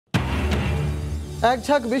এক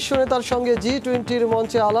ঝাঁক বিশ্ব নেতার সঙ্গে জি-20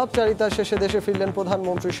 মঞ্চে আলাপচারিতা শেষে দেশে ফিরলেন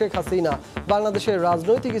প্রধানমন্ত্রী শেখ হাসিনা। বাংলাদেশের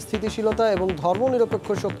রাজনৈতিক স্থিতিশীলতা এবং ধর্মনিরপেক্ষ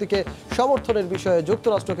শক্তিকে সমর্থনের বিষয়ে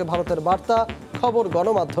যুক্তরাষ্ট্রকে ভারতের বার্তা, খবর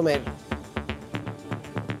গণমাধ্যমের।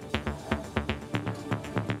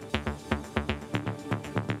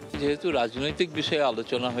 যেহেতু রাজনৈতিক বিষয়ে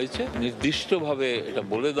আলোচনা হয়েছে, নির্দিষ্টভাবে এটা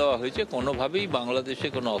বলে দেওয়া হয়েছে কোনোভাবেই বাংলাদেশে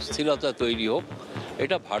কোনো অস্থিরতা তৈরি হোক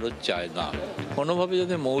এটা ভারত চায় না। কোনোভাবে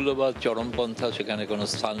যদি মৌলবাদ, চরমপন্থা সেখানে কোনো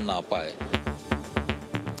স্থান না পায়।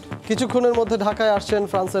 কিছুক্ষণের মধ্যে ঢাকায় আসছেন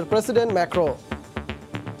ফ্রান্সের প্রেসিডেন্ট ম্যাক্রো।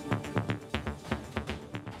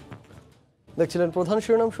 দেখছিলেন প্রধান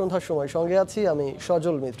শিরোনাম, সন্ধ্যার সময় সঙ্গে আছি আমি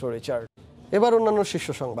সজল মিত্র রিচার্ড। এবার অন্যান্য শীর্ষ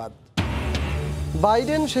সংবাদ।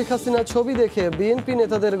 বাইডেন শেখ হাসিনা ছবি দেখে বিএনপি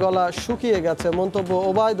নেতাদের গলা শুকিয়ে গেছে, মন্তব্য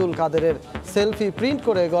ওবায়দুল কাদেরের। সেলফি প্রিন্ট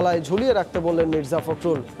করে গলায় ঝুলিয়ে রাখতে বললেন মির্জা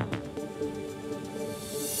ফখরুল।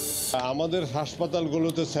 আমাদের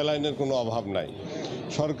হাসপাতালগুলোতে স্যালাইনের কোনো অভাব নাই,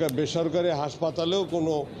 বেসরকারি হাসপাতালেও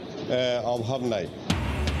কোনো অভাব নাই।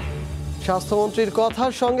 স্বাস্থ্যমন্ত্রীর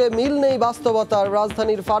কথার সঙ্গে মিল নেই বাস্তবতার।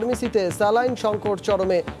 রাজধানীর ফার্মেসিতে স্যালাইন সংকট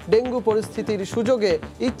চরমে, ডেঙ্গু পরিস্থিতির সুযোগে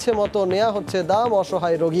ইচ্ছে মতো নেওয়া হচ্ছে দাম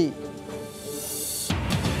অসহায় রোগী।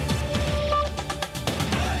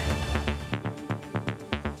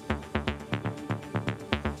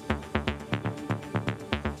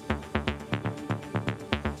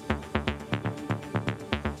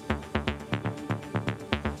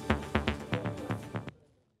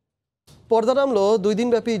 পর্দা নামলো 2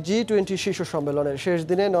 দিনব্যাপী জি-20 শীর্ষ সম্মেলনের শেষ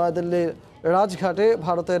দিনে নয়াদিল্লির রাজঘাটে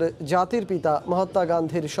ভারতের জাতির পিতা মহাত্মা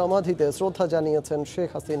গান্ধীর সমাধিতে শ্রদ্ধা জানিয়েছেন শেখ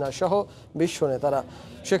হাসিনা সহ বিশ্ব নেতারা।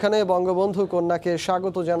 সেখানে বঙ্গবন্ধু কন্যাকে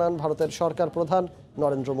স্বাগত জানান ভারতের সরকার প্রধান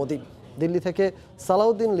নরেন্দ্র মোদী। দিল্লি থেকে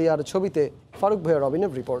সালাউদ্দিন লিয়ার ছবিতে ফারুক ভাইয়া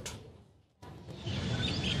রবিনের রিপোর্ট।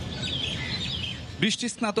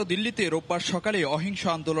 বৃষ্টিস্নাত দিল্লিতে রোববার সকালে অহিংস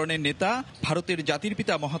আন্দোলনের নেতা ভারতের জাতির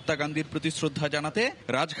পিতা মহাত্মা গান্ধীর প্রতি শ্রদ্ধা জানাতে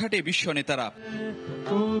রাজঘাটে বিশ্ব নেতারা।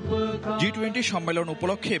 জি-20 সম্মেলন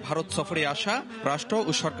উপলক্ষে ভারত সফরে আসা রাষ্ট্র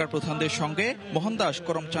ও সরকার প্রধানদের সঙ্গে মোহনদাস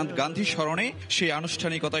করমচাঁদ গান্ধী স্মরণে সেই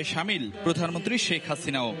আনুষ্ঠানিকতায় সামিল প্রধানমন্ত্রী শেখ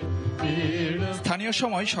হাসিনাও। স্থানীয়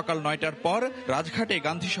সময় সকাল 9টার পর রাজঘাটে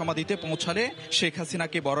গান্ধী সমাধিতে পৌঁছালে শেখ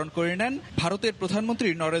হাসিনাকে বরণ করে নেন ভারতের প্রধানমন্ত্রী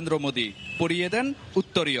নরেন্দ্র মোদী, পরিয়ে দেন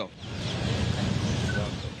উত্তরীয়।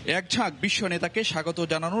 এক ঝাঁক বিশ্ব নেতাকে স্বাগত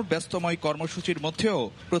জানানোর ব্যস্তময় কর্মসূচির মধ্যেও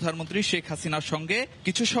প্রধানমন্ত্রী শেখ হাসিনার সঙ্গে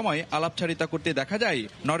কিছু সময় আলাপচারিতা করতে দেখা যায়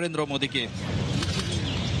নরেন্দ্র মোদীকে।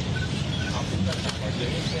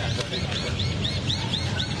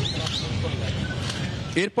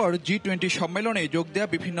 এরপর জি-20 সম্মেলনে যোগ দেয়া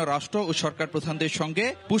বিভিন্ন রাষ্ট্র ও সরকার প্রধানদের সঙ্গে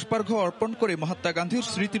পুষ্পার্ঘ্য অর্পণ করে মহাত্মা গান্ধীর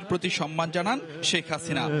স্মৃতির প্রতি সম্মান জানান শেখ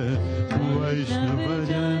হাসিনা।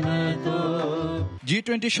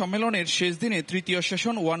 জি-20 সম্মেলনের শেষ দিনে তৃতীয়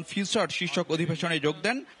সেশন ওয়ান ফিউচার শীর্ষক অধিবেশনে যোগ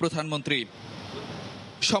দেন প্রধানমন্ত্রী।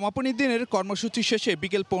 সমাপনী দিনের কর্মসূচি শেষে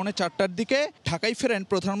বিকেল 3:45টার দিকে ঢাকায় ফেরেন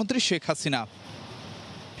প্রধানমন্ত্রী শেখ হাসিনা।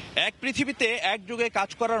 এক পৃথিবীতে একযোগে কাজ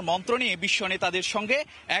করার মন্ত্র নিয়ে বিশ্ব নেতাদের সঙ্গে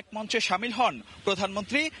এক মঞ্চে সামিল হন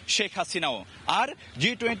প্রধানমন্ত্রী শেখ হাসিনাও। আর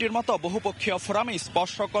জি-20 মতো বহুপক্ষীয় ফোরামে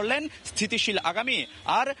স্পষ্ট করলেন স্থিতিশীল আগামী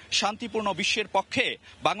আর শান্তিপূর্ণ বিশ্বের পক্ষে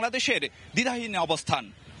বাংলাদেশের দ্বিধাহীন অবস্থান।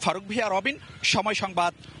 ফারুক ভাইয়া রবিন, সময়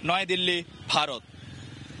সংবাদ, নয়াদিল্লি, ভারত।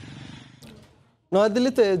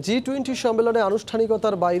 নয়াদিল্লিতে জি-20 সম্মেলনে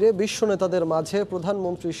আনুষ্ঠানিকতার বাইরে বিশ্ব নেতাদের মাঝে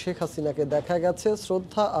প্রধানমন্ত্রী শেখ হাসিনাকে দেখা গেছে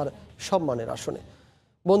শ্রদ্ধা আর সম্মানের আসনে।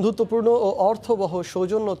 বন্ধুত্বপূর্ণ ও অর্থবহ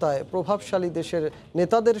সৌজন্যতায় প্রভাবশালী দেশের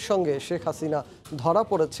নেতাদের সঙ্গে শেখ হাসিনা ধরা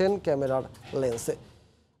পড়েছেন ক্যামেরার লেন্সে।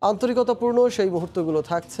 আন্তরিকতাপূর্ণ সেই মুহূর্তগুলো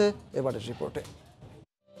থাকছে এবারের রিপোর্টে।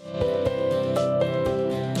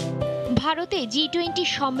 ভারতে জি-20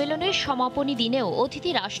 সম্মেলনের সমাপনী দিনেও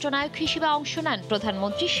অতিথি রাষ্ট্রনায়ক হিসেবে অংশ নেন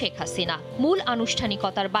প্রধানমন্ত্রী শেখ হাসিনা। মূল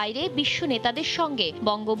আনুষ্ঠানিকতার বাইরে বিশ্ব নেতাদের সঙ্গে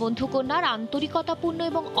বঙ্গবন্ধু কন্যার আন্তরিকতাপূর্ণ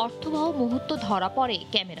এবং অর্থবহ মুহূর্ত ধরা পড়ে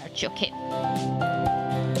ক্যামেরার চোখে।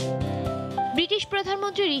 ব্রিটিশ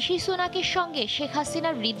প্রধানমন্ত্রী ঋষি সুনাকের সঙ্গে শেখ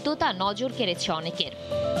হাসিনার হৃদ্যতা নজর কেড়েছে অনেকের।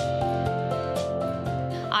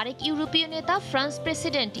 আরেক ইউরোপীয় নেতা ফ্রান্স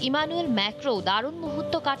প্রেসিডেন্ট ইমানুয়েল ম্যাক্রো দারুণ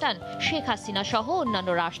মুহূর্ত কাটান শেখ হাসিনা সহ অন্যান্য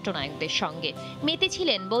রাষ্ট্রনায়কদের সঙ্গে।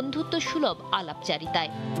 মেতেছিলেন বন্ধুত্ব সুলভ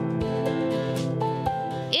আলাপচারিতায়।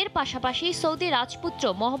 এর পাশাপাশি সৌদি রাজপুত্র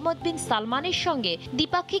মোহাম্মদ বিন সালমানের সঙ্গে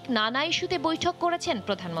দ্বিপাক্ষিক নানা ইস্যুতে বৈঠক করেছেন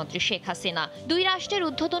প্রধানমন্ত্রী শেখ হাসিনা। দুই রাষ্ট্রের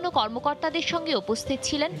ঊর্ধ্বতন কর্মকর্তাদের সঙ্গে উপস্থিত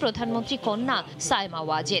ছিলেন প্রধানমন্ত্রী কন্যা সাইমা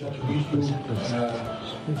ওয়াজেদ।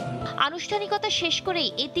 আনুষ্ঠানিকতা শেষ করেই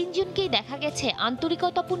এই তিনজনকেই দেখা গেছে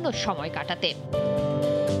আন্তরিকতাপূর্ণ সময় কাটাতে।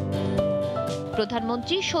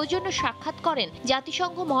 প্রধানমন্ত্রী সৌজন্য সাক্ষাৎ করেন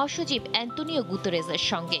জাতিসংঘ মহাসচিব অ্যান্টোনিও গুতেরেসের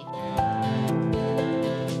সঙ্গে।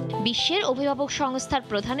 বিশ্বের অভিভাবক সংস্থার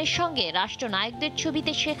প্রধানের সঙ্গে রাষ্ট্রনায়কদের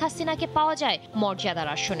ছবিতে শেখ হাসিনাকে পাওয়া যায় মর্যাদার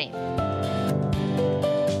আসনে।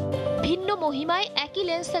 ভিন্ন মহিমায় একই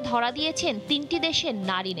লেন্সে ধরা দিয়েছেন তিনটি দেশের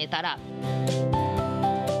নারী নেতারা।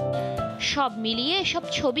 সব মিলিয়ে এসব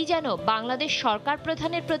ছবি যেন বাংলাদেশ সরকার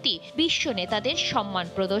প্রধানের প্রতি বিশ্ব নেতাদের সম্মান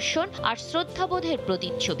প্রদর্শন আর শ্রদ্ধাবোধের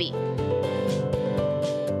প্রতিচ্ছবি।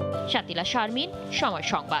 শাতিলা শারমিন, সময়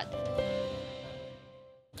সংবাদ।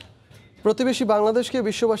 প্রতিবেশী বাংলাদেশকে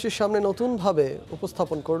বিশ্ববাসীর সামনে নতুনভাবে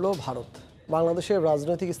উপস্থাপন করল ভারত। বাংলাদেশের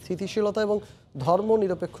রাজনৈতিক স্থিতিশীলতা এবং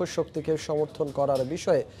ধর্মনিরপেক্ষ শক্তিকে সমর্থন করার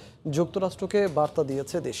বিষয়ে যুক্তরাষ্ট্রকে বার্তা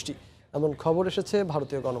দিয়েছে দেশটি, এমন খবর এসেছে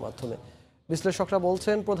ভারতীয় গণমাধ্যমে। বিশ্লেষকরা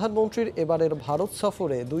বলছেন, প্রধানমন্ত্রীর এবারের ভারত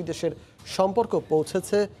সফরে দুই দেশের সম্পর্ক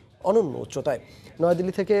পৌঁছেছে অনন্য উচ্চতায়।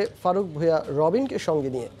 নয়াদিল্লি থেকে ফারুক ভূঁইয়া রবিনকে সঙ্গে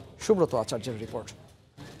নিয়ে সুব্রত আচার্যের রিপোর্ট।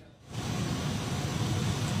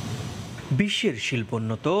 বিশ্বের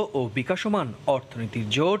শিল্পোন্নত ও বিকাশমান অর্থনীতির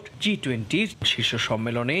জোট G20 শীর্ষ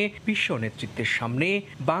সম্মেলনে বিশ্ব নেতৃত্বের সামনে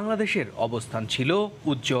বাংলাদেশের অবস্থান ছিল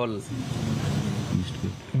উজ্জ্বল।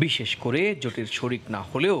 বিশেষ করে জোটের শরিক না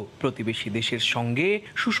হলেও প্রতিবেশী দেশের সঙ্গে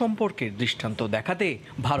সুসম্পর্কের দৃষ্টান্ত দেখাতে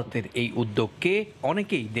ভারতের এই উদ্যোগকে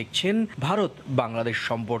অনেকেই দেখছেন ভারত বাংলাদেশ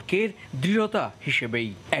সম্পর্কের দৃঢ়তা হিসেবেই।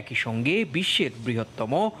 একই সঙ্গে বিশ্বের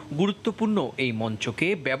বৃহত্তম গুরুত্বপূর্ণ এই মঞ্চকে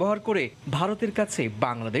ব্যবহার করে ভারতের কাছে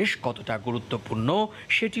বাংলাদেশ কতটা গুরুত্বপূর্ণ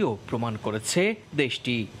সেটিও প্রমাণ করেছে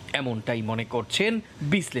দেশটি, এমনটাই মনে করছেন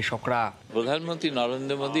বিশ্লেষকরা। প্রধানমন্ত্রী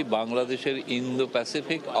নরেন্দ্র মোদী বাংলাদেশের ইন্দো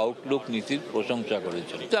প্যাসিফিক আউটলুক নীতির প্রশংসা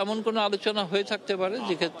করেছেন। এমন কোনো আলোচনা হয়ে থাকতে পারে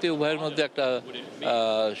যেক্ষেত্রে উভয়ের মধ্যে একটা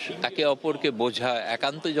একে অপরকে বোঝা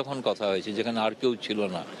একান্ত যখন কথা হয়েছে, যেখানে আর কেউ ছিল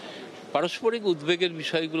না, পারস্পরিক উদ্বেগের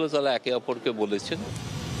বিষয়গুলো তারা একে অপরকে বলেছেন।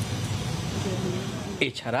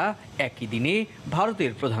 এছাড়া একই দিনে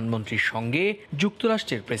ভারতের প্রধানমন্ত্রীর সঙ্গে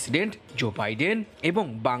যুক্তরাষ্ট্রের প্রেসিডেন্ট জো বাইডেন এবং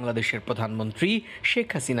বাংলাদেশের প্রধানমন্ত্রী শেখ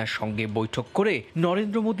হাসিনার সঙ্গে বৈঠক করে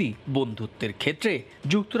নরেন্দ্র মোদী বন্ধুত্বের ক্ষেত্রে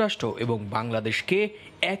যুক্তরাষ্ট্র এবং বাংলাদেশকে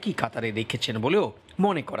একই কাতারে রেখেছেন বলেও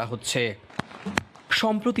মনে করা হচ্ছে।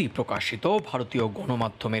 সম্প্রতি প্রকাশিত ভারতীয়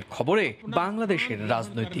গণমাধ্যমের খবরে বাংলাদেশের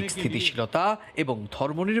রাজনৈতিক স্থিতিশীলতা এবং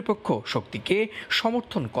ধর্মনিরপেক্ষ শক্তিকে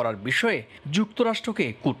সমর্থন করার বিষয়ে যুক্তরাষ্ট্রকে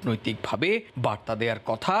কূটনৈতিকভাবে বার্তা দেওয়ার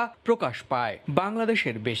কথা প্রকাশ পায়।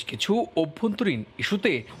 বাংলাদেশের বেশ কিছু অভ্যন্তরীণ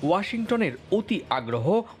ইস্যুতে ওয়াশিংটনের অতি আগ্রহ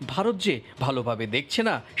ভারত যে ভালোভাবে দেখছে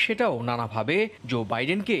না সেটাও নানাভাবে জো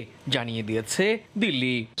বাইডেনকে জানিয়ে দিয়েছে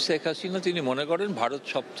দিল্লি। শেখ হাসিনা তিনি মনে করেন ভারত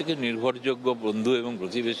সবথেকে নির্ভরযোগ্য বন্ধু এবং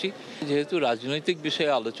প্রতিবেশী। যেহেতু রাজনৈতিক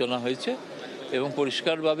বিষয়ে আলোচনা হয়েছে এবং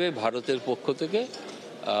পরিষ্কারভাবে ভারতের পক্ষ থেকে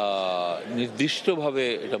নির্দিষ্টভাবে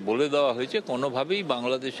এটা বলে দেওয়া হয়েছে, কোনোভাবেই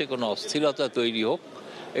বাংলাদেশে কোনো অস্থিরতা তৈরি হোক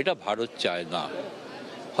এটা ভারত চায় না।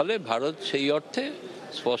 ফলে ভারত সেই অর্থে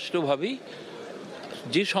স্পষ্টভাবেই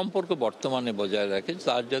যে সম্পর্ক বর্তমানে বজায় রাখে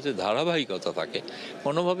তার যাতে ধারাবাহিকতা থাকে,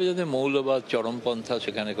 কোনোভাবে যাতে মৌলবাদ চরমপন্থা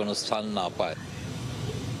সেখানে কোনো স্থান না পায়।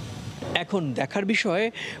 এখন দেখার বিষয়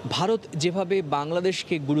ভারত যেভাবে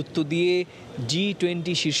বাংলাদেশকে গুরুত্ব দিয়ে G20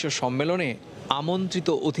 শীর্ষ সম্মেলনে আমন্ত্রিত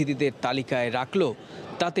অতিথিদের তালিকায় রাখল,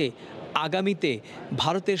 তাতে আগামীতে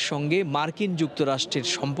ভারতের সঙ্গে মার্কিন যুক্তরাষ্ট্রের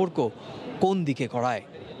সম্পর্ক কোন দিকে গড়ায়।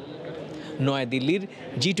 নয়াদিল্লির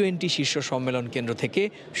G20 শীর্ষ সম্মেলন কেন্দ্র থেকে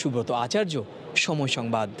সুব্রত আচার্য, সময়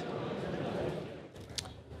সংবাদ।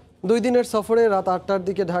 2 দিনের সফরে রাত 8টার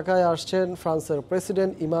দিকে ঢাকায় আসছেন ফ্রান্সের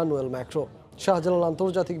প্রেসিডেন্ট ইমানুয়েল ম্যাক্রো। শাহজালাল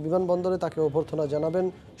আন্তর্জাতিক বিমানবন্দরে তাকে অভ্যর্থনা জানাবেন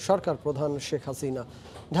সরকার প্রধান শেখ হাসিনা।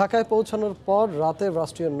 ঢাকায় পৌঁছানোর পর রাতে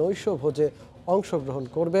রাষ্ট্রীয় নৈশ ভোজে অংশগ্রহণ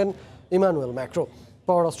করবেন ইমানুয়েল ম্যাক্রো।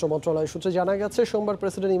 পররাষ্ট্র মন্ত্রণালয় সূত্রে জানা গেছে, সোমবার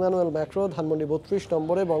প্রেসিডেন্ট ইমানুয়েল ম্যাক্রো ধানমন্ডি 32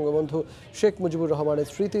 নম্বরে বঙ্গবন্ধু শেখ মুজিবুর রহমানের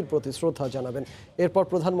স্মৃতির প্রতি শ্রদ্ধা জানাবেন। এরপর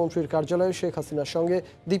প্রধানমন্ত্রীর কার্যালয়ে শেখ হাসিনার সঙ্গে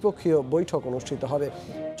দ্বিপক্ষীয় বৈঠক অনুষ্ঠিত হবে।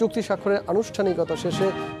 চুক্তি স্বাক্ষরের আনুষ্ঠানিকতা শেষে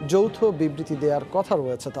যৌথ বিবৃতি দেওয়ার কথা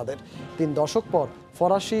রয়েছে তাদের। 3 দশক পর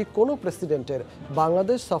ফরাসি কোনো প্রেসিডেন্টের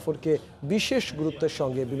বাংলাদেশ সফরকে বিশেষ গুরুত্বের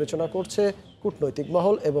সঙ্গে বিবেচনা করছে কূটনৈতিক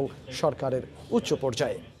মহল এবং সরকারের উচ্চ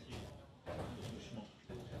পর্যায়ে।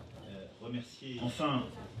 Enfin,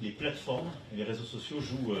 les plateformes et les réseaux sociaux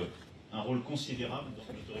jouent un rôle considérable dans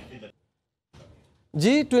l'autorité de la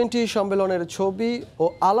G20 সম্মেলনের ছবি ও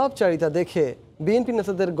আলাপচারিতা দেখে বিএনপি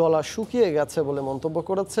নেতাদের গলা শুকিয়ে গেছে বলে মন্তব্য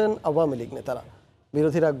করেছেন আওয়ামী লীগ নেতারা।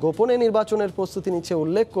 বিরোধীরা গোপনে নির্বাচনের প্রস্তুতি নিচ্ছে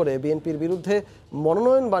উল্লেখ করে বিএনপির বিরুদ্ধে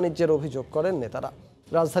মনোনয়ন বাণিজ্যের অভিযোগ করেন নেতারা।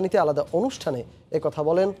 রাজধানীতে আলাদা অনুষ্ঠানে একথা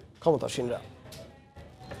বলেন ক্ষমতাসীনরা।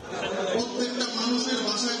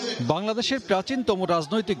 বাংলাদেশের প্রাচীনতম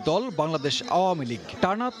রাজনৈতিক দল বাংলাদেশ আওয়ামী লীগ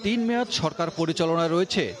টানা ৩ মেয়াদ সরকার পরিচালনায়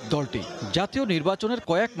রয়েছে দলটি। জাতীয় নির্বাচনের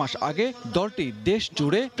কয়েক মাস আগে দলটি দেশ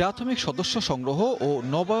জুড়ে প্রাথমিক সদস্য সংগ্রহ ও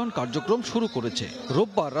নবায়ন কার্যক্রম শুরু করেছে।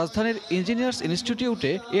 রোববার রাজধানীর ইঞ্জিনিয়ার্স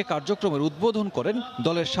ইনস্টিটিউটে এ কার্যক্রমের উদ্বোধন করেন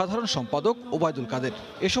দলের সাধারণ সম্পাদক ওবায়দুল কাদের।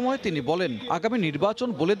 এ সময় তিনি বলেন, আগামী নির্বাচন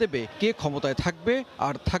বলে দেবে কে ক্ষমতায় থাকবে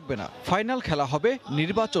আর থাকবে না। ফাইনাল খেলা হবে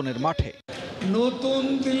নির্বাচনের মাঠে। নতুন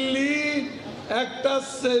দিল্লি একটা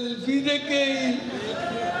সেলফি দেখেই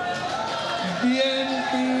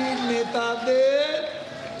বিএনপি নেতাদের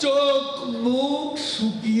চোখ মুখ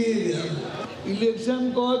শুকিয়ে গেল। ইলেকশন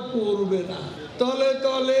করবে না, তলে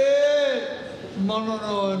তলে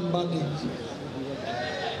মনোনয়ন বাণিজ্য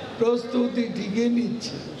প্রস্তুতি ঠিকই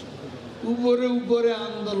নিচ্ছে, উপরে উপরে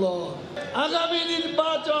আন্দোলন। আগামী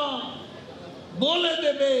নির্বাচন বলে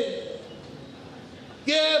দেবে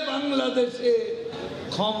কে বাংলাদেশে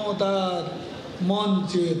ক্ষমতার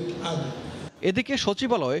মঞ্চে থাকবে। এদিকে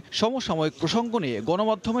সচিবালয়ে সমসাময়িক প্রসঙ্গ নিয়ে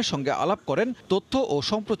গণমাধ্যমের সঙ্গে আলাপ করেন তথ্য ও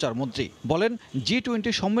সম্প্রচার মন্ত্রী। বলেন, G20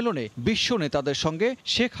 সম্মেলনে বিশ্ব নেতাদের সঙ্গে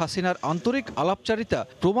শেখ হাসিনার আন্তরিক আলাপচারিতা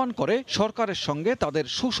প্রমাণ করে সরকারের সঙ্গে তাদের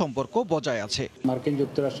সুসম্পর্ক বজায় আছে। মার্কিন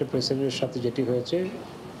যুক্তরাষ্ট্রের প্রেসিডেন্টের সাথে যেটি হয়েছে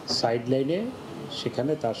সাইড লাইনে,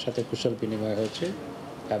 সেখানে তার সাথে কুশল বিনিময় হয়েছে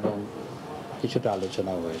এবং কিছুটা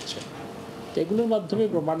আলোচনাও হয়েছে। এগুলোর মাধ্যমে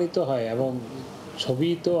প্রমাণিত হয় এবং ছবি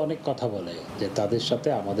তো অনেক কথা বলে যে তাদের সাথে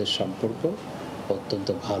আমাদের সম্পর্ক অত্যন্ত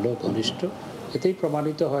ভালো, ঘনিষ্ঠ। এতেই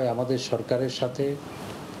প্রমাণিত হয় আমাদের সরকারের সাথে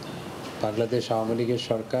বাংলাদেশ আওয়ামী লীগের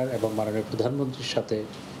সরকার এবং মাননীয় প্রধানমন্ত্রীর সাথে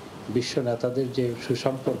বিশ্ব নেতাদের যে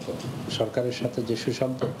সুসম্পর্ক, সরকারের সাথে যে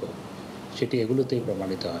সুসম্পর্ক, সেটি এগুলোতেই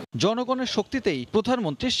প্রমাণিত হয়। জনগণের শক্তিতেই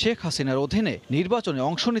প্রধানমন্ত্রী শেখ হাসিনার অধীনে নির্বাচনে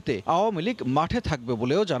অংশ নিতে আওয়ামী লীগ মাঠে থাকবে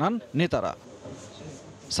বলেও জানান নেতারা।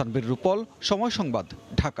 সানবীর রূপল, সময় সংবাদ,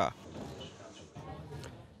 ঢাকা।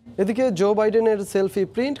 এদিকে জো বাইডেনের সেলফি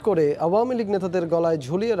প্রিন্ট করে আওয়ামী লীগ নেতাদের গলায়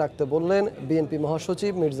ঝুলিয়ে রাখতে বললেন বিএনপি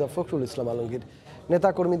মহাসচিব মির্জা ফখরুল ইসলাম আলমগীর।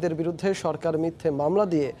 নেতাকর্মীদের বিরুদ্ধে সরকার মিথ্যে মামলা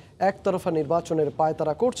দিয়ে একতরফা নির্বাচনের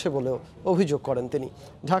পায়তারা করছে বলেও অভিযোগ করেন তিনি।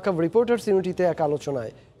 ঢাকা রিপোর্টার্স ইউনিটিতে এক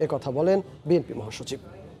আলোচনায় একথা বলেন বিএনপি মহাসচিব।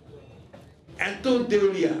 এত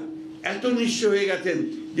দেউলিয়া, এত নিঃস্ব হয়ে গেছেন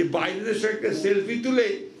যে বাইডেনের সঙ্গে সেলফি তুলে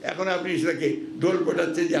এখন আপনি সেটাকে দোল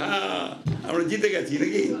পটাচ্ছেন যে হ্যাঁ আমরা জিতে গেছি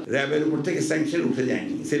নাকি। র্যাবের উপর থেকে স্যাংশন উঠে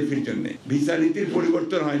যায়নি সেলফির জন্য, ভিসা নীতির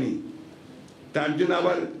পরিবর্তন হয়নি, তার জন্য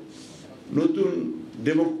আবার নতুন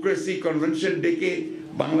ডেমোক্রেসি কনভেনশন ডেকে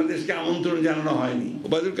বাংলাদেশকে আমন্ত্রণ জানানো হয়নি।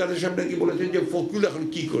 ওবায়দুল কাদের সাহেব নাকি বলেছেন যে ফখরুল এখন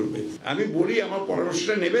কি করবে। আমি বলি আমার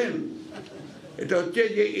পরামর্শটা নেবেন, এটা হচ্ছে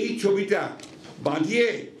যে এই ছবিটা বাঁধিয়ে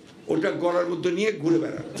ওটা গলার মধ্যে নিয়ে ঘুরে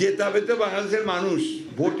বেড়ান। জেতাবে তো বাংলাদেশের মানুষ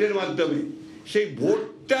ভোটের মাধ্যমে, সেই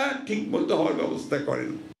ভোটটা ঠিক মতো হওয়ার ব্যবস্থা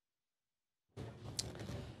করেন।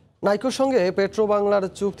 নাইকোর সঙ্গে পেট্রো বাংলার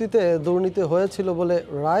চুক্তিতে দুর্নীতি হয়েছিল বলে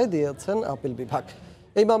রায় দিয়েছেন আপিল বিভাগ।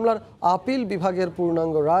 এই মামলার আপিল বিভাগের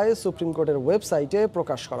পূর্ণাঙ্গ রায় সুপ্রিম কোর্টের ওয়েবসাইটে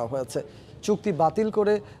প্রকাশ করা হয়েছে। চুক্তি বাতিল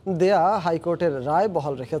করে দেয়া হাইকোর্টের রায়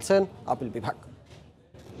বহাল রেখেছেন আপিল বিভাগ।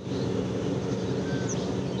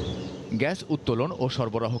 গ্যাস উত্তোলন ও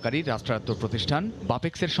সরবরাহকারী রাষ্ট্রায়ত্ত প্রতিষ্ঠান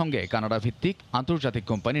বাপেক্সের সঙ্গে কানাডা ভিত্তিক আন্তর্জাতিক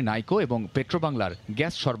কোম্পানি নাইকো এবং পেট্রোবাংলার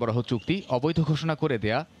গ্যাস সরবরাহ চুক্তি অবৈধ ঘোষণা করে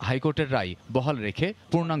দেয়া হাইকোর্টের রায় বহাল রেখে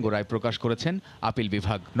পূর্ণাঙ্গ রায় প্রকাশ করেছেন আপিল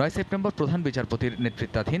বিভাগ। 9 সেপ্টেম্বর প্রধান বিচারপতির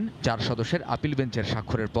নেতৃত্বাধীন 4 সদস্যের আপিল বেঞ্চের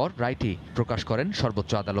স্বাক্ষরের পর রায়টি প্রকাশ করেন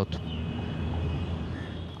সর্বোচ্চ আদালত।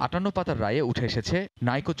 58 পাতার রায়ে উঠে এসেছে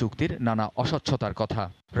নাইকো চুক্তির নানা অস্বচ্ছতার কথা।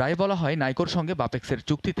 রায়ে বলা হয়, নাইকোর সঙ্গে বাপেক্সের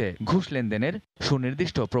চুক্তিতে ঘুষ লেনদেনের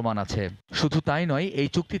সুনির্দিষ্ট প্রমাণ আছে। শুধু তাই নয়, এই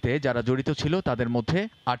চুক্তিতে যারা জড়িত ছিল তাদের মধ্যে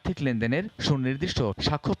আর্থিক লেনদেনের সুনির্দিষ্ট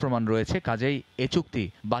সাক্ষ্য প্রমাণ রয়েছে। কাজেই এ চুক্তি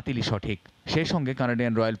বাতিলই সঠিক। সেই সঙ্গে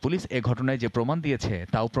কানাডিয়ান রয়্যাল পুলিশ এ ঘটনায় যে প্রমাণ দিয়েছে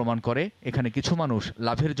তাও প্রমাণ করে এখানে কিছু মানুষ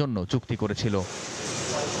লাভের জন্য চুক্তি করেছিল।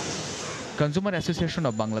 কনজিউমার অ্যাসোসিয়েশন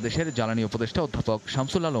অব বাংলাদেশের জ্বালানি উপদেষ্টা অধ্যাপক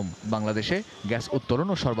শামসুল আলম বাংলাদেশে গ্যাস উত্তোলন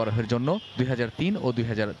ও সরবরাহের জন্য 2003 ও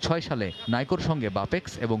 2006 সালে নাইকোর সঙ্গে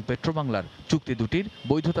বাপেক্স এবং পেট্রোবাংলার চুক্তি দুটির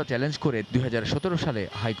বৈধতা চ্যালেঞ্জ করে 2017 সালে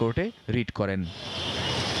হাইকোর্টে রিট করেন।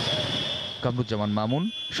 কামরুজ্জামান মামুন,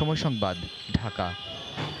 সময় সংবাদ, ঢাকা।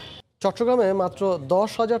 চট্টগ্রামে মাত্র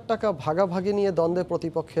 10,000 টাকা ভাগাভাগি নিয়ে দ্বন্দ্বে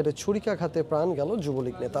প্রতিপক্ষের ছুরিকাঘাতে প্রাণ গেল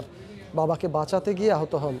যুবলীগ নেতার। বাবাকে বাঁচাতে গিয়ে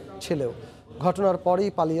আহত হন ছেলেও। ঘটনার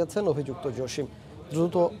পরেই পালিয়েছেন অভিযুক্ত জসিম।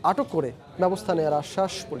 দ্রুত আটক করে ব্যবস্থা নেওয়ার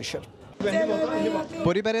আশ্বাস পুলিশের।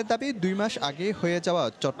 পরিবারের দাবি, 2 মাস আগে হয়ে যাওয়া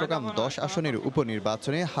চট্টগ্রাম 10 আসনের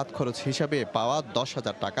উপনির্বাচনে হাত খরচ হিসাবে পাওয়া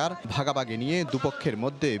 10,000 টাকার ভাগাভাগি নিয়ে দুপক্ষের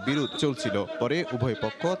মধ্যে বিরোধ চলছিল। পরে উভয়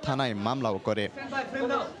পক্ষ থানায় মামলাও করে।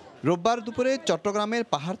 রোববার দুপুরে চট্টগ্রামের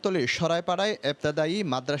পাহাড়তলীর সরাইপাড়ায় এবতেদায়ী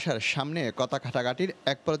মাদ্রাসার সামনে কথা কাটাকাটির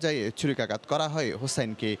এক পর্যায়ে ছুরিকাঘাত করা হয়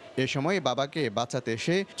হোসেনকে। এ সময় বাবাকে বাঁচাতে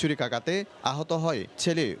এসে ছুরিকাঘাতে আহত হয়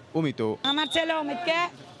ছেলে অমিত। আমার ছেলে অমিতকে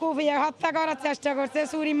কুপিয়ে হত্যা করার চেষ্টা করছে,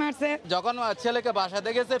 ছুরি মারছে। যখন ছেলেকে বাসাতে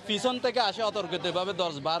গেছে পিছন থেকে আসে অতর্কিতভাবে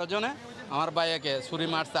 10-12 জনে আমার ভাইয়াকে ছুরি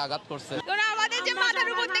মারছে, আঘাত করছে। আমাদের যে মাথার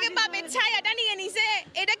উপর থেকে বাপের ছায়াটা নিয়ে নিছে,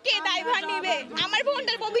 এটা কে দায়ভার নেবে? আমার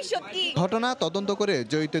বোনটার ভবিষ্যৎ কি? ঘটনা তদন্ত করে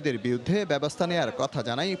জড়িতদের বিরুদ্ধে ব্যবস্থা নেওয়ার কথা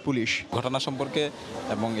জানায় পুলিশ। ঘটনা সম্পর্কে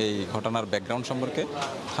এবং এই ঘটনার ব্যাকগ্রাউন্ড সম্পর্কে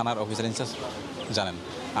থানার অফিসার ইনচার্জ জানেন।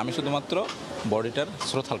 আমি শুধুমাত্র বডিটার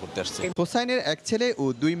শ্রোতাল করতে আসছি। হোসাইনের এক ছেলে ও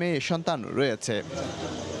 2 মেয়ে সন্তান রয়েছে।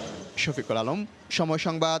 শফিকুল আলম, সময়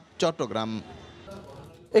সংবাদ, চট্টগ্রাম।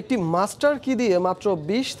 একটি মাস্টার কি দিয়ে মাত্র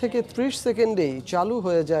 20 থেকে 30 সেকেন্ডেই চালু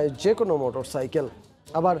হয়ে যায় যে কোনো মোটরসাইকেল।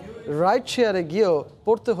 আবার রাইড শেয়ারে গিয়েও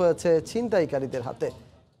পড়তে হয়েছে ছিনতাইকারীদের হাতে।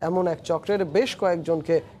 এমন এক চক্রের বেশ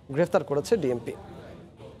কয়েকজনকে গ্রেফতার করেছে ডিএমপি।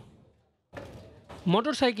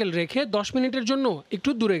 মোটরসাইকেল রেখে 10 মিনিটের জন্য একটু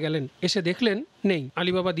দূরে গেলেন, এসে দেখলেন নেই।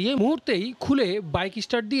 আলিবাবা দিয়ে মুহূর্তেই খুলে বাইক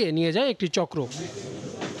স্টার্ট দিয়ে নিয়ে যায় একটি চক্র।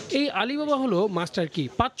 এই আলিবাবা হলো মাস্টার কি।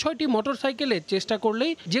 5-6টি মোটরসাইকেলে চেষ্টা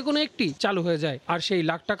করলেই যে কোনো একটি চালু হয়ে যায়, আর সেই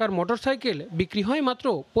লাখ টাকার মোটরসাইকেল বিক্রি হয় মাত্র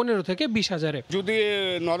 15 থেকে 20 হাজারে। যদি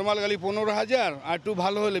নর্মাল গাড়ি 15,000 আর একটু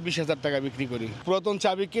ভালো হলে 20,000 টাকা বিক্রি করি। পুরাতন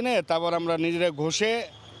চাবি কিনে তারপর আমরা নিজেরা ঘষে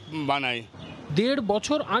বানাই। 1.5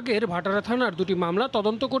 বছর আগের ভাটারা থানার 2টি মামলা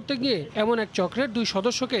তদন্ত করতে গিয়ে এমন এক চক্রের 2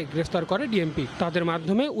 সদস্যকে গ্রেফতার করে ডিএমপি। তাদের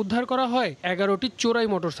মাধ্যমে উদ্ধার করা হয় 11টি চোরাই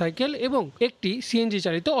মোটরসাইকেল এবং একটি সিএনজি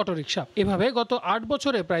চালিত অটোরিকশা। এভাবে গত 8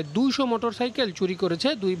 বছরে প্রায় 200 মোটরসাইকেল চুরি করেছে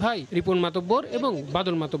 2 ভাই রিপন মাতব্বর এবং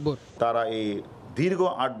বাদল মাতব্বর। তারা এই দীর্ঘ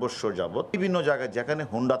 8 বছর যাবৎ বিভিন্ন জায়গায় যেখানে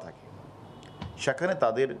হোন্ডা থাকে সেখানে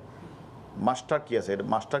তাদের মাস্টার কি আছে,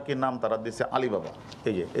 মাস্টার কির নাম তারা দিয়েছে আলিবাবা।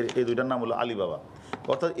 এই যে এই 2টার নাম হলো আলিবাবা।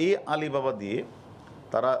 অর্থাৎ এই আলিবাবা দিয়ে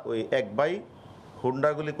তারা ওই এক ভাই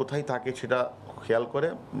হোন্ডাগুলি কোথায় থাকে সেটা খেয়াল করে,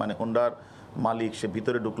 মানে হোন্ডার মালিক সে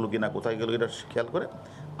ভিতরে ঢুকলো কিনা, কোথায় গেল এটা খেয়াল করে,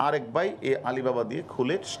 আরেক ভাই এই আলিবাবা দিয়ে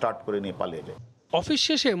খুলে স্টার্ট করে নিয়ে পালিয়ে যায়। অফিস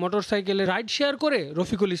শেষে মোটরসাইকেলে রাইড শেয়ার করে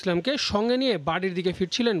রফিকুল ইসলামকে সঙ্গে নিয়ে বাড়ির দিকে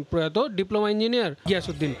ফিরছিলেন প্রয়াত ডিপ্লোমা ইঞ্জিনিয়ার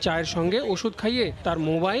গিয়াসউদ্দিন। চায়ের সঙ্গে ওষুধ খাইয়ে তার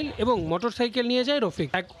মোবাইল এবং মোটরসাইকেল নিয়ে যায় রফিক।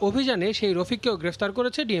 এক অভিযানে সেই রফিককেও গ্রেফতার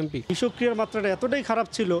করেছে ডিএমপি। বিষক্রিয়ার মাত্রাটা এতটাই খারাপ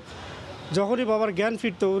ছিল, যখনই বাবার জ্ঞান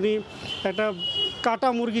ফিরতো উনি একটা কাটা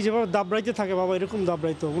মুরগি যেভাবে দাবড়াইতে থাকে বাবা এরকম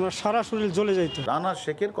দাবড়াইতো, ওনার সারা শরীর জ্বলে যাইত। রানা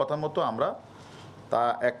শেখের কথা মতো আমরা তা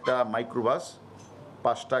একটা মাইক্রোবাস,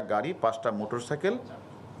 5টা গাড়ি, 5টা মোটরসাইকেল,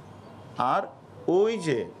 আর ওই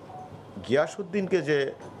যে গিয়াসউদ্দিনকে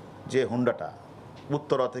যে হোন্ডাটা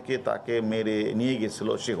উত্তরা থেকে তাকে মেরে নিয়ে গেছিল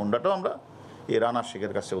সেই হোন্ডাটাও আমরা এই রানা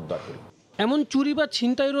শেখের কাছে উদ্ধার করি। এমন চুরি বা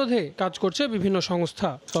ছিনতাই রোধে কাজ করছে বিভিন্ন সংস্থা,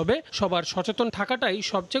 তবে সবার সচেতন থাকাটাই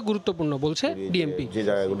সবচেয়ে গুরুত্বপূর্ণ বলছে ডিএমপি। যে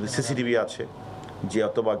জায়গাগুলোতে সিসিটিভি আছে, যে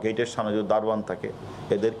অথবা গেটের সামনে যদি দারোয়ান থাকে,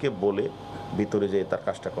 এদেরকে বলে ভিতরে যেয়ে তার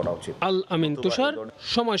কাজটা করা উচিত। আল আমিন তুষার,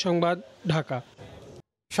 সময় সংবাদ, ঢাকা।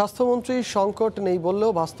 স্বাস্থ্যমন্ত্রী সংকট নেই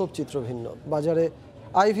বললেও বাস্তব চিত্র ভিন্ন। বাজারে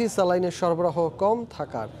আইভি স্যালাইনের সরবরাহ কম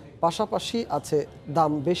থাকার পাশাপাশি আছে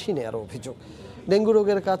দাম বেশি নেওয়ার অভিযোগ। ডেঙ্গু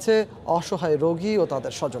রোগের কাছে অসহায় রোগী ও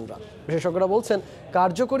তাদের স্বজনরা। বিশেষজ্ঞরা বলছেন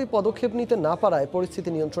কার্যকরী পদক্ষেপ নিতে না পারায় পরিস্থিতি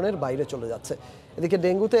নিয়ন্ত্রণের বাইরে চলে যাচ্ছে। এদিকে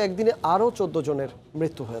ডেঙ্গুতে একদিনে আরও 14 জনের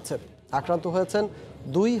মৃত্যু হয়েছে। আক্রান্ত হয়েছেন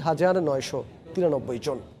 2,993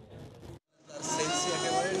 জন।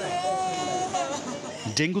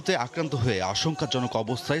 ডেঙ্গুতে আক্রান্ত হয়ে আশঙ্কাজনক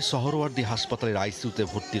অবস্থায় সোহরাওয়ার্দী হাসপাতালের আইসিইউতে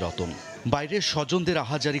ভর্তি রতন। বাইরের স্বজনদের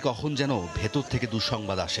আহাজারি কখন যেন ভেতর থেকে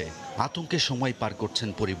দুঃসংবাদ আসে। আতঙ্কে সময় পার করছেন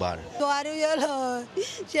পরিবার।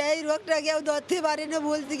 সেই রোগটা কেউ ধরতে পারে না,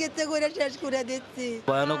 ভুল চিকিৎসা করে শেষ করে দিচ্ছি।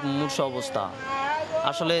 ভয়ানক মূর্ছ অবস্থা,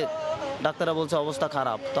 আসলে ডাক্তাররা বলছে অবস্থা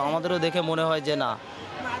খারাপ, তো আমাদেরও দেখে মনে হয় যে না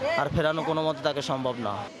আর ফেরানো কোনো মতে তাকে সম্ভব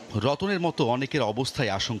না। রতনের মতো অনেকের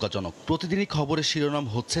অবস্থায় আশঙ্কাজনক। প্রতিদিনই খবরের শিরোনাম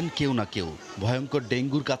হচ্ছেন কেউ না কেউ। ভয়ঙ্কর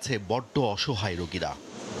ডেঙ্গুর কাছে বড্ড অসহায় রোগীরা।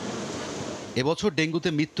 এবছর ডেঙ্গুতে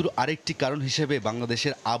মৃত্যুর আরেকটি কারণ হিসেবে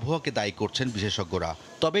বাংলাদেশের আবহাওয়াকে দায়ী করছেন বিশেষজ্ঞরা।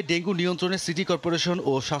 তবে ডেঙ্গু নিয়ন্ত্রণে সিটি কর্পোরেশন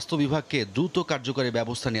ও স্বাস্থ্য বিভাগকে দ্রুত কার্যকরী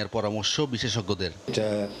ব্যবস্থা নেওয়ার পরামর্শ বিশেষজ্ঞদের। এটা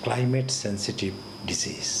climate sensitive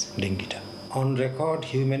disease ডেঙ্গিটা। On record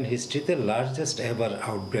human হিস্ট্রিতে largest ever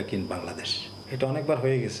outbreak in Bangladesh. এটা অনেকবার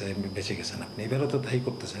হয়ে গেছে, বেঁচে গেছেন আপনি, এবারও তো তাই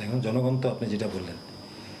করতেছেন। এখন জনগণ তো আপনি যেটা বললেন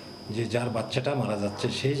যে যার বাচ্চাটা মারা যাচ্ছে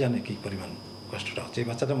সেই জানে কী পরিমাণ কষ্টটা হচ্ছে। এই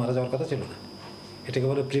বাচ্চাটা মারা যাওয়ার কথা ছিল না, এটাকে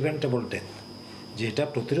বলে প্রিভেন্টেবল ডেথ, যে এটা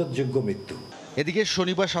প্রতিরোধযোগ্য মৃত্যু। এদিকে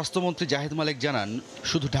শনিবার স্বাস্থ্যমন্ত্রী জাহিদ মালেক জানান,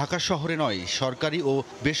 শুধু ঢাকা শহরে নয়, সরকারি ও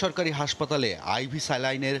বেসরকারি হাসপাতালে আইভি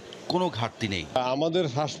স্যালাইনের কোনো ঘাটতি নেই। আমাদের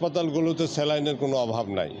হাসপাতালগুলোতে স্যালাইনের কোনো অভাব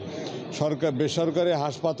নাই। বেসরকারি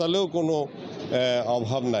হাসপাতালেও কোনো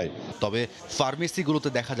অভাব নাই। তবে ফার্মেসিগুলোতে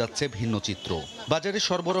দেখা যাচ্ছে ভিন্ন চিত্র। বাজারে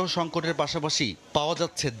সরবরাহ সংকটের পাশাপাশি পাওয়া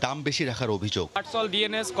যাচ্ছে দাম বেশি রাখার অভিযোগ। আর্টসল,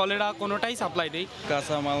 ডিএনএস, কলেরা কোনোটাই সাপ্লাই নেই।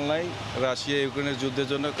 কাঁচামাল নাই, রাশিয়া ইউক্রেনের যুদ্ধের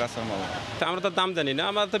জন্য কাঁচামাল। আমরা তো দাম জানি না,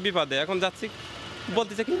 আমরা তো বিপদে এখন যাচ্ছি,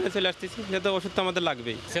 বলতেছে কি চলে আসতেছি, যেহেতু ওষুধ তো আমাদের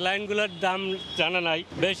লাগবেই। স্যালাইনগুলোর দাম জানা নাই,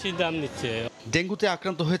 বেশি দাম নিচ্ছে। ডেঙ্গুতে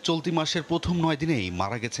আক্রান্ত হয়ে চলতি মাসের প্রথম 9 দিনেই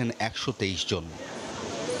মারা গেছেন 123 জন।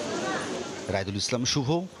 রায়দুল ইসলাম শুভ,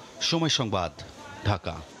 সময় সংবাদ,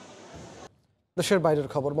 ঢাকা। দেশের বাইরের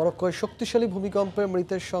খবর। মরক্কোয় শক্তিশালী ভূমিকম্পে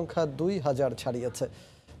মৃতের সংখ্যা 2000 ছাড়িয়েছে।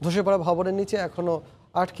 ধসে পড়া ভবনের নিচে এখনো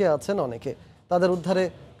আটকে আছেন অনেকে। তাদের উদ্ধারে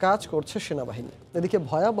কাজ করছে সেনাবাহিনী। এদিকে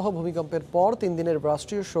ভয়াবহ ভূমিকম্পের পর 3 দিনের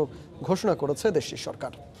রাষ্ট্রীয় শোক ঘোষণা করেছে দেশটির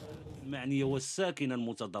সরকার।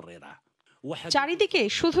 চারিদিকে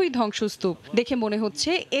শুধুই ধ্বংসস্তূপ, দেখে মনে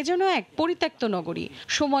হচ্ছে এ যেন এক পরিত্যক্ত নগরী।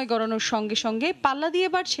 সময় গড়ানোর সঙ্গে সঙ্গে পাল্লা দিয়ে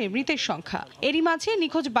বাড়ছে মৃতের সংখ্যা। এরই মাঝে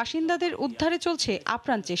নিখোঁজ বাসিন্দাদের উদ্ধারে চলছে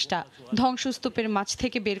আপ্রাণ চেষ্টা। ধ্বংসস্তূপের মাঝ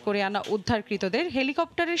থেকে বের করে আনা উদ্ধারকৃতদের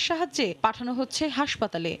হেলিকপ্টারের সাহায্যে পাঠানো হচ্ছে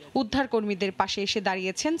হাসপাতালে। উদ্ধারকর্মীদের পাশে এসে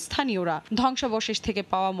দাঁড়িয়েছেন স্থানীয়রা। ধ্বংসাবশেষ থেকে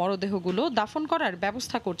পাওয়া মরদেহগুলো দাফন করার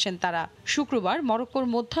ব্যবস্থা করছেন তারা। শুক্রবার মরক্কোর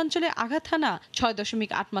মধ্যাঞ্চলে আঘাত হানা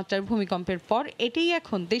 6.8 মাত্রার ভূমিকম্পের পর এটিই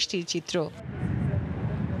এখন দেশটির চিত্র।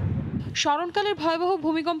 স্মরণকালের ভয়াবহ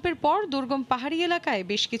ভূমিকম্পের পর দুর্গম পাহাড়ি এলাকায়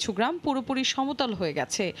বেশ কিছু গ্রাম পুরোপুরি সমতল হয়ে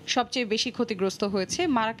গেছে। সবচেয়ে বেশি ক্ষতিগ্রস্ত হয়েছে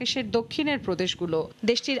মারাকেশের দক্ষিণের প্রদেশগুলো।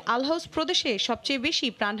 দেশটির আলহাউস প্রদেশে সবচেয়ে বেশি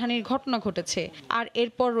প্রাণহানির ঘটনা ঘটেছে। আর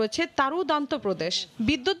এরপর রয়েছে তারু দান্ত প্রদেশ।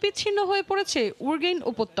 বিদ্যুৎ বিচ্ছিন্ন হয়ে পড়েছে উরগেইন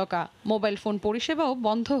উপত্যকা। মোবাইল ফোন পরিষেবাও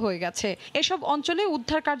বন্ধ হয়ে গেছে। এসব অঞ্চলে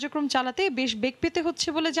উদ্ধার কার্যক্রম চালাতে বেশ বেগ পেতে হচ্ছে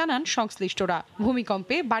বলে জানান সংশ্লিষ্টরা।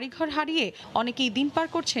 ভূমিকম্পে বাড়িঘর হারিয়ে অনেকেই দিন পার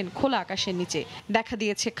করছেন খোলা আকাশের নিচে। দেখা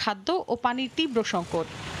দিয়েছে খাদ্য ও পানির তীব্র সংকট।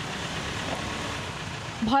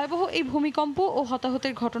 ভয়াবহ এই ভূমিকম্প ও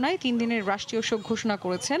হতাহতের ঘটনায় 3 দিনের রাষ্ট্রীয় শোক ঘোষণা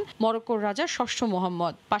করেছেন মরক্কোর রাজা ষষ্ঠ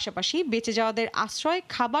মোহাম্মদ। পাশাপাশি বেঁচে যাওয়াদের আশ্রয়,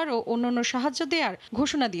 খাবার ও অন্যান্য সাহায্য দেওয়ার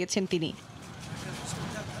ঘোষণা দিয়েছেন তিনি।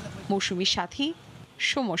 মৌসুমী সাথী,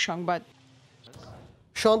 সময় সংবাদ।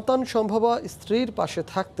 সন্তান সম্ভবা স্ত্রীর পাশে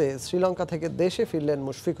থাকতে শ্রীলঙ্কা থেকে দেশে ফিরলেন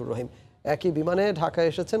মুশফিকুর রহিম। একই বিমানে ঢাকায়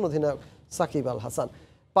এসেছেন অধিনায়ক সাকিব আল হাসান।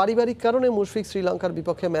 পারিবারিক কারণে মুশফিক শ্রীলঙ্কার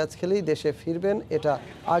বিপক্ষে ম্যাচ খেলেই দেশে ফিরবেন, এটা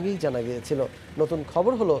আগেই জানা গিয়েছিল। নতুন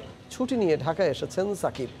খবর হলো ছুটি নিয়ে ঢাকায় এসেছেন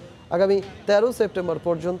সাকিব। আগামী 13 সেপ্টেম্বর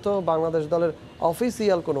পর্যন্ত বাংলাদেশ দলের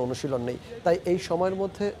অফিসিয়াল কোনো অনুশীলন নেই। তাই এই সময়ের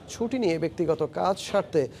মধ্যে ছুটি নিয়ে ব্যক্তিগত কাজ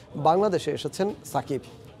সারতে বাংলাদেশে এসেছেন সাকিব।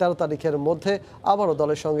 13 তারিখের মধ্যে আবারও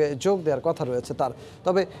দলের সঙ্গে যোগ দেওয়ার কথা রয়েছে তার।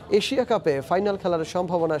 তবে এশিয়া কাপে ফাইনাল খেলার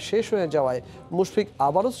সম্ভাবনা শেষ হয়ে যাওয়ায় মুশফিক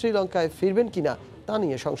আবারও শ্রীলঙ্কায় ফিরবেন কিনা তা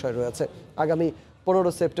নিয়ে সংশয় রয়েছে। আগামী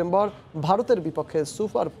 15 সেপ্টেম্বর ভারতের বিপক্ষে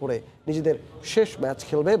সুপার 4-এ নিজেদের শেষ ম্যাচ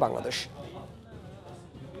খেলবে বাংলাদেশ।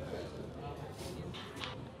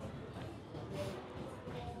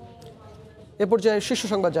 এ পর্যায়ে শীর্ষ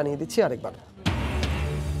সংবাদ জানিয়ে দিচ্ছি আরেকবার।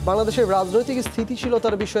 বাংলাদেশের রাজনৈতিক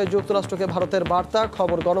স্থিতিশীলতার বিষয়ে যুক্তরাষ্ট্রকে ভারতের বার্তা।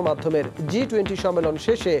 খবর গণমাধ্যমের। G20 সম্মেলন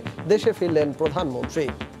শেষে দেশে ফিরলেন প্রধানমন্ত্রী।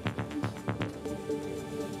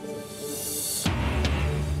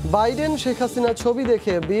 বাইডেন শেখ হাসিনা ছবি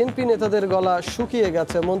দেখে বিএনপি নেতাদের গলা শুকিয়ে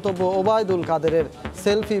গেছে। মন্তব্য ওবায়দুল কাদেরের।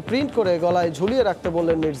 সেলফি প্রিন্ট করে গলায় ঝুলিয়ে রাখতে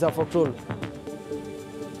বললেন মির্জা ফখরুল।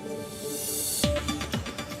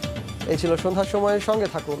 এই ছিল সন্ধ্যার সময়ের সঙ্গে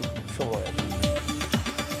থাকুন সময়।